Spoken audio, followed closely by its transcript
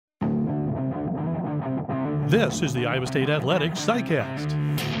This is the Iowa State Athletics SciCast.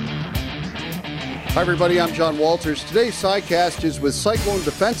 Hi, everybody. I'm John Walters. Today's SciCast is with Cyclone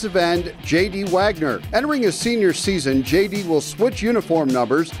defensive end J.D. Wagner. Entering his senior season, J.D. will switch uniform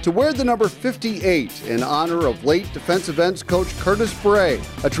numbers to wear the number 58 in honor of late defensive ends coach Curtis Bray,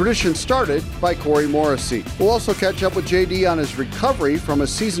 a tradition started by Corey Morrissey. We'll also catch up with J.D. on his recovery from a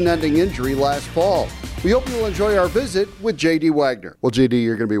season-ending injury last fall. We hope you'll enjoy our visit with J.D. Wagner. Well, J.D.,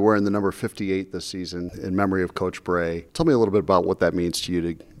 you're going to be wearing the number 58 this season in memory of Coach Bray. Tell me a little bit about what that means to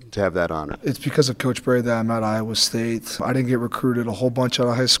you to have that honor. It's because of Coach Bray that I'm at Iowa State. I didn't get recruited a whole bunch out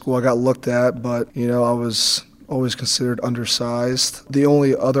of high school. I got looked at, but, I was always considered undersized. The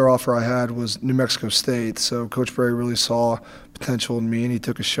only other offer I had was New Mexico State, so Coach Bray really saw potential in me, and he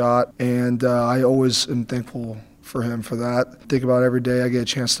took a shot, and I always am thankful for him for that. Think about every day I get a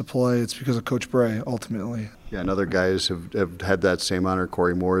chance to play, it's because of Coach Bray, ultimately. Yeah, and other guys have had that same honor,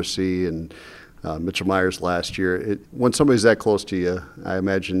 Corey Morrissey and Mitchell Myers last year. When somebody's that close to you, I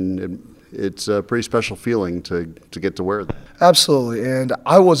imagine it's a pretty special feeling to get to wear that. Absolutely, and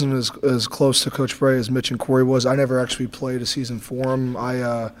I wasn't as close to Coach Bray as Mitch and Corey was. I never actually played a season for him.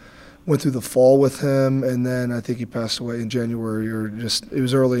 I went through the fall with him, and then I think he passed away in January, it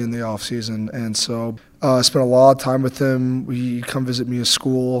was early in the off season, and so I spent a lot of time with him. He'd come visit me at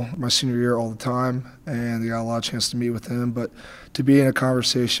school my senior year all the time, and I got a lot of chance to meet with him. But to be in a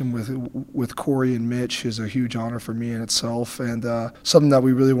conversation with Corey and Mitch is a huge honor for me in itself, and something that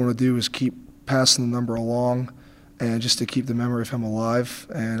we really want to do is keep passing the number along, and just to keep the memory of him alive,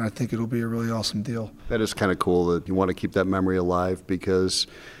 and I think it'll be a really awesome deal. That is kind of cool that you want to keep that memory alive, because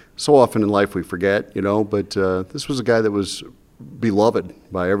so often in life we forget, but this was a guy that was beloved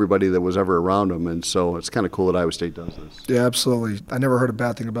by everybody that was ever around him, and so it's kind of cool that Iowa State does this. Yeah, absolutely. I never heard a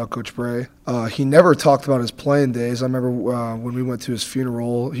bad thing about Coach Bray. He never talked about his playing days. I remember when we went to his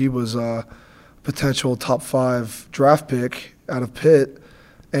funeral, he was a potential top 5 draft pick out of Pitt,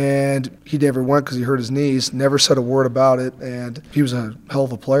 and he never went because he hurt his knees, never said a word about it, and he was a hell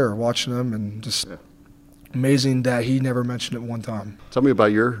of a player watching him, and just amazing that he never mentioned it one time. Tell me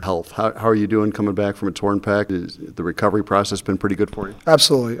about your health. How are you doing coming back from a torn pec? Has the recovery process been pretty good for you?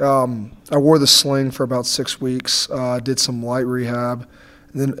 Absolutely. I wore the sling for about 6 weeks, did some light rehab,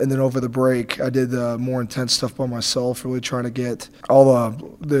 and then over the break I did more intense stuff by myself, really trying to get all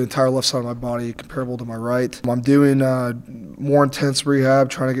the entire left side of my body comparable to my right. I'm doing more intense rehab,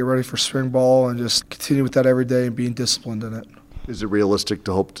 trying to get ready for spring ball, and just continue with that every day and being disciplined in it. Is it realistic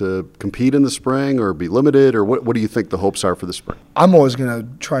to hope to compete in the spring or be limited, or what do you think the hopes are for the spring? I'm always going to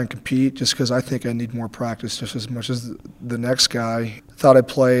try and compete just because I think I need more practice just as much as the next guy. Thought I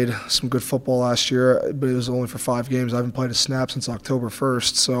played some good football last year, but it was only for 5 games. I haven't played a snap since October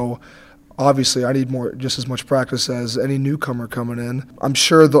 1st, so obviously I need just as much practice as any newcomer coming in. I'm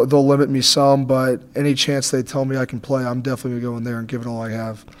sure they'll limit me some, but any chance they tell me I can play, I'm definitely going to go in there and give it all I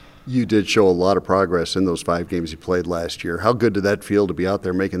have. You did show a lot of progress in those 5 games you played last year. How good did that feel to be out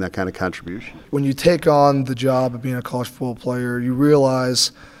there making that kind of contribution? When you take on the job of being a college football player, you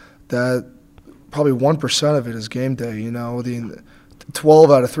realize that probably 1% of it is game day. The 12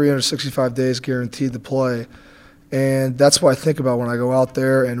 out of 365 days guaranteed to play. And that's what I think about when I go out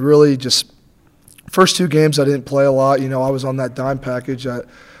there, and really just first 2 games I didn't play a lot. I was on that dime package at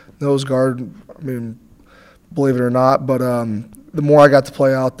nose guard, believe it or not, but the more I got to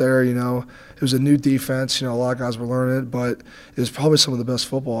play out there, it was a new defense. A lot of guys were learning it, but it was probably some of the best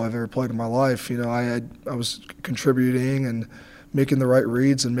football I've ever played in my life. I was contributing and making the right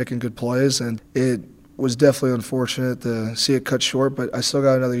reads and making good plays, and it was definitely unfortunate to see it cut short, but I still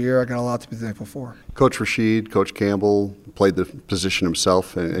got another year. I got a lot to be thankful for. Coach Rashid, Coach Campbell played the position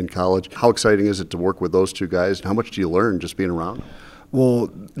himself in college. How exciting is it to work with those 2 guys? How much do you learn just being around them? Well,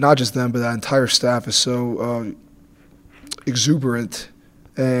 not just them, but that entire staff is so exuberant,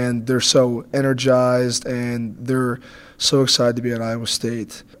 and they're so energized, and they're so excited to be at Iowa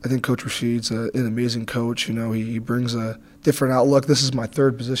State. I think Coach Rashid's an amazing coach. He brings a different outlook. This is my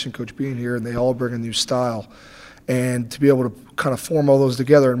 3rd position coach being here, and they all bring a new style. And to be able to kind of form all those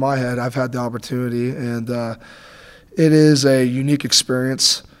together in my head, I've had the opportunity, and it is a unique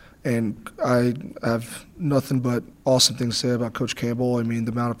experience. And I have nothing but awesome things to say about Coach Campbell. The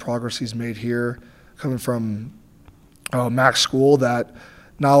amount of progress he's made here, coming from MAC school that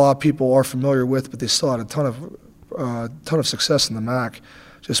not a lot of people are familiar with, but they still had a ton of success in the MAC.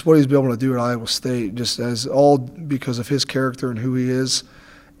 Just what he's been able to do at Iowa State, just as all because of his character and who he is,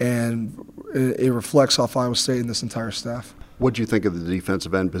 and it reflects off Iowa State and this entire staff. What do you think of the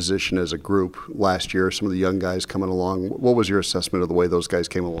defensive end position as a group last year? Some of the young guys coming along. What was your assessment of the way those guys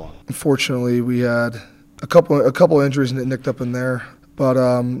came along? Unfortunately, we had a couple injuries nicked up in there, But,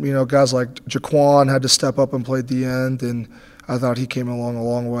 guys like Jaquan had to step up and play at the end, and I thought he came along a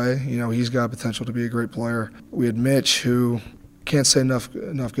long way. He's got potential to be a great player. We had Mitch, who can't say enough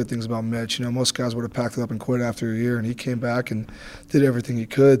good things about Mitch. Most guys would have packed it up and quit after a year, and he came back and did everything he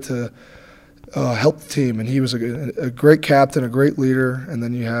could to help the team. And he was a great captain, a great leader. And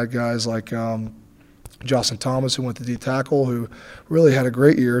then you had guys like Jocelyn Thomas, who went to D-tackle, who really had a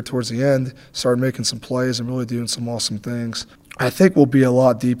great year towards the end, started making some plays and really doing some awesome things. I think we'll be a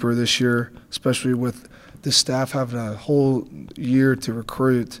lot deeper this year, especially with this staff having a whole year to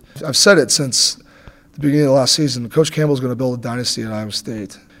recruit. I've said it since the beginning of last season. Coach Campbell's going to build a dynasty at Iowa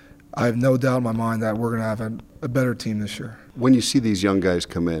State. I have no doubt in my mind that we're going to have a better team this year. When you see these young guys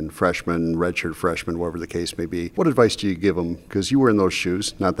come in, freshmen, redshirt freshmen, whatever the case may be, what advice do you give them? Because you were in those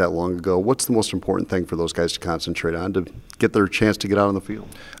shoes not that long ago. What's the most important thing for those guys to concentrate on to get their chance to get out on the field?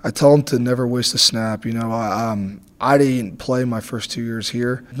 I tell them to never waste a snap. I didn't play my first 2 years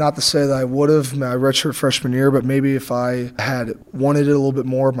here. Not to say that I would have my redshirt freshman year, but maybe if I had wanted it a little bit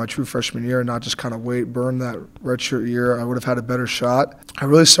more my true freshman year and not just kind of burn that redshirt year, I would have had a better shot. I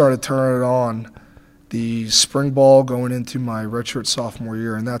really started turning it on the spring ball going into my redshirt sophomore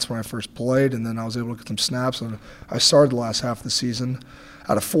year, and that's when I first played, and then I was able to get some snaps, and I started the last half of the season.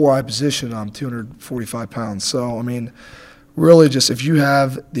 At a 4-eye position, I'm 245 pounds. So, really just if you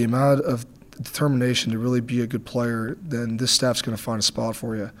have the amount of determination to really be a good player, then this staff's going to find a spot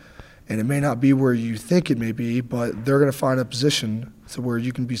for you. And it may not be where you think it may be, but they're going to find a position to where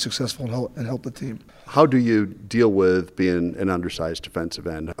you can be successful and help the team. How do you deal with being an undersized defensive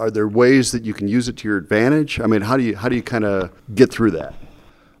end? Are there ways that you can use it to your advantage? How do you kind of get through that?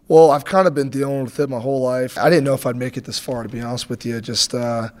 Well, I've kind of been dealing with it my whole life. I didn't know if I'd make it this far, to be honest with you.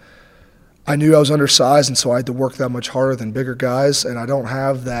 I knew I was undersized, and so I had to work that much harder than bigger guys, and I don't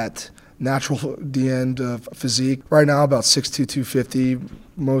have that natural D-end physique. Right now, about 6'2", 250.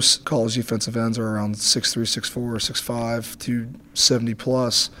 Most college defensive ends are around 6'3", 6'4", 6'5", 270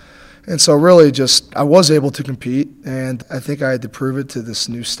 plus. And so really I was able to compete, and I think I had to prove it to this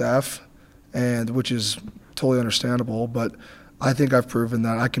new staff, which is totally understandable, but I think I've proven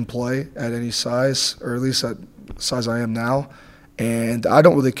that I can play at any size, or at least at the size I am now. And I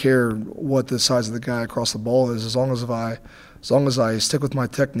don't really care what the size of the guy across the ball is, as long as I stick with my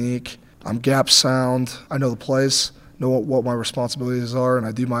technique, I'm gap sound, I know the plays, know what my responsibilities are, and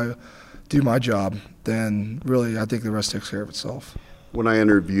I do my job, then really I think the rest takes care of itself. When I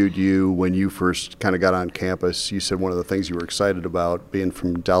interviewed you when you first kind of got on campus, you said one of the things you were excited about being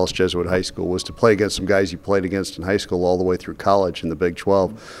from Dallas Jesuit High School was to play against some guys you played against in high school all the way through college in the Big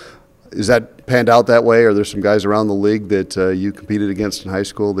 12. Is that panned out that way? Are there some guys around the league that you competed against in high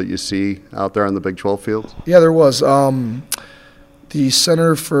school that you see out there on the Big 12 field? Yeah, there was. The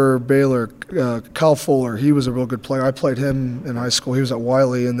center for Baylor, Kyle Fuller, he was a real good player. I played him in high school. He was at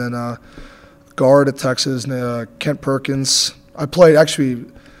Wiley. And then guard at Texas, Kent Perkins. I played, actually,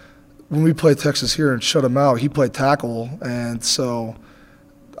 when we played Texas here and shut him out, he played tackle. And so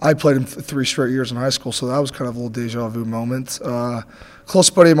I played him 3 straight years in high school, so that was kind of a little deja vu moment. Close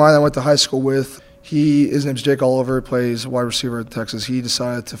buddy of mine I went to high school with, his name's Jake Oliver, he plays wide receiver at Texas. He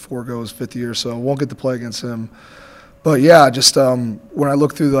decided to forego his 5th year, so won't get to play against him. But yeah, just when I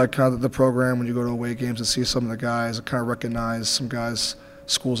look through kind of the program, when you go to away games and see some of the guys, I kind of recognize some guys,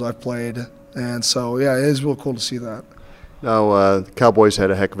 schools I've played. And so, yeah, it is real cool to see that. Now, the Cowboys had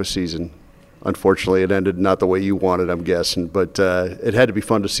a heck of a season. Unfortunately, it ended not the way you wanted, I'm guessing, but it had to be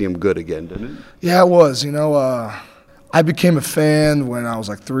fun to see them good again, didn't it? Yeah, it was. I became a fan when I was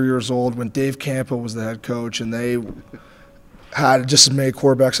like 3 years old, when Dave Campo was the head coach, and they had just as many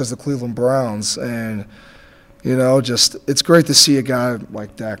quarterbacks as the Cleveland Browns. And, it's great to see a guy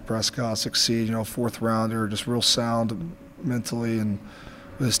like Dak Prescott succeed, 4th rounder, just real sound mentally and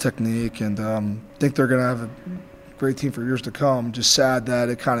with his technique. And I think they're going to have a great team for years to come. Just sad that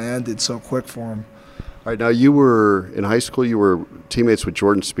it kind of ended so quick for him. All right, now you were in high school, you were teammates with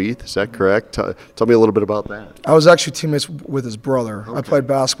Jordan Spieth, is that correct? Tell me a little bit about that. I was actually teammates with his brother. Okay. I played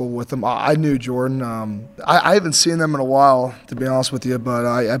basketball with him. I knew Jordan. I haven't seen them in a while, to be honest with you, but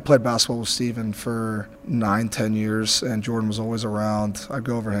I played basketball with Steven for 9-10 years, and Jordan was always around. I'd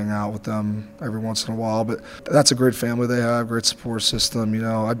go over and hang out with them every once in a while, but that's a great family they have, great support system.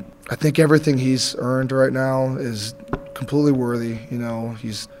 I think everything he's earned right now is completely worthy.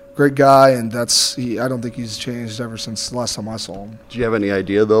 He's great guy, and I don't think he's changed ever since the last time I saw him. Did you have any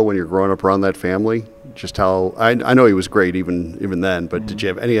idea, though, when you're growing up around that family, just how I know he was great even then, but did you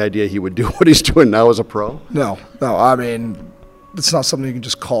have any idea he would do what he's doing now as a pro? No. it's not something you can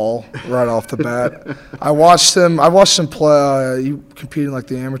just call right off the bat. I watched him play. He competed in like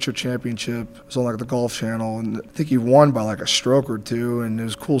the amateur championship. It was on like the Golf Channel, and I think he won by like a stroke or two. And it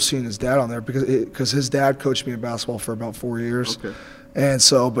was cool seeing his dad on there because his dad coached me in basketball for about 4 years. Okay. And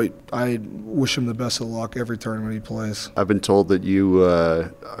so, but I wish him the best of luck every tournament he plays. I've been told that you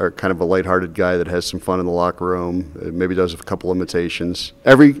are kind of a lighthearted guy that has some fun in the locker room, maybe does a couple imitations.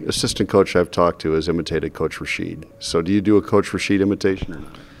 Every assistant coach I've talked to has imitated Coach Rasheed. So do you do a Coach Rasheed imitation or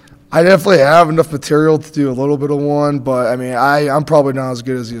not? I definitely have enough material to do a little bit of one, but I mean, I'm probably not as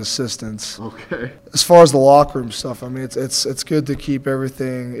good as the assistants. Okay. As far as the locker room stuff, I mean, it's good to keep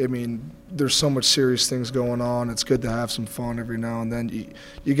everything. I mean, there's so much serious things going on. It's good to have some fun every now and then.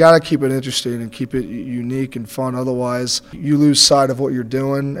 You got to keep it interesting and keep it unique and fun. Otherwise, you lose sight of what you're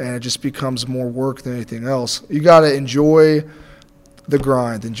doing, and it just becomes more work than anything else. You got to enjoy the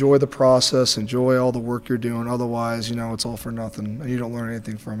grind, enjoy the process, enjoy all the work you're doing. Otherwise, it's all for nothing, and you don't learn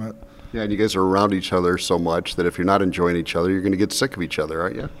anything from it. Yeah, and you guys are around each other so much that if you're not enjoying each other, you're going to get sick of each other,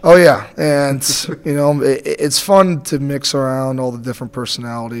 aren't you? Oh, yeah. And, it's fun to mix around all the different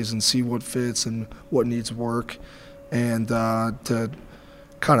personalities and see what fits and what needs work, and to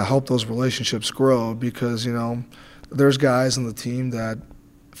kind of help those relationships grow because, there's guys on the team that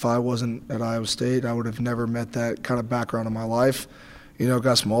if I wasn't at Iowa State, I would have never met that kind of background in my life.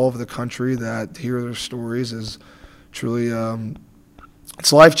 Guys from all over the country that hear their stories is truly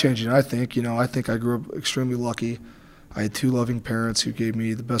it's life-changing, I think. I think I grew up extremely lucky. I had two loving parents who gave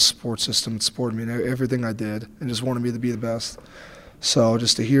me the best support system and supported me in everything I did and just wanted me to be the best. So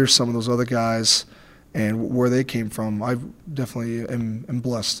just to hear some of those other guys and where they came from, I definitely am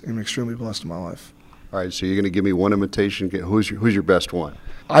blessed. I'm extremely blessed in my life. All right, so you're going to give me one imitation. Who's your best one?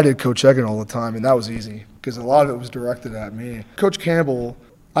 I did Coach Egan all the time, and that was easy because a lot of it was directed at me. Coach Campbell,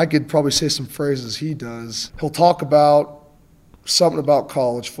 I could probably say some phrases he does. He'll talk about something about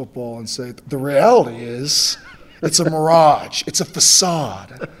college football and say, the reality is it's a mirage, it's a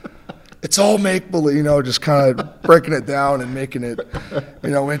facade. It's all make-believe, just kind of breaking it down and making it,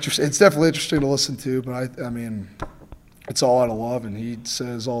 interesting. It's definitely interesting to listen to, but I mean, it's all out of love, and he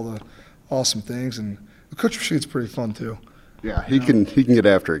says all the awesome things, and Coach Rasheed's pretty fun too. Yeah, he can get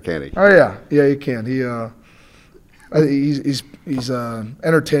after it, can't he? Oh yeah, he can. He's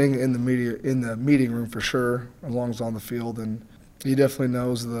entertaining in the meeting room for sure, as long as on the field, and he definitely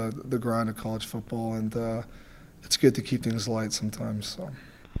knows the grind of college football, and it's good to keep things light sometimes. So.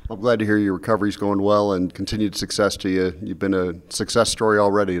 I'm glad to hear your recovery's going well and continued success to you. You've been a success story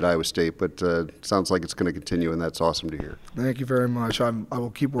already at Iowa State, but it sounds like it's going to continue, and that's awesome to hear. Thank you very much. I will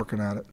keep working at it.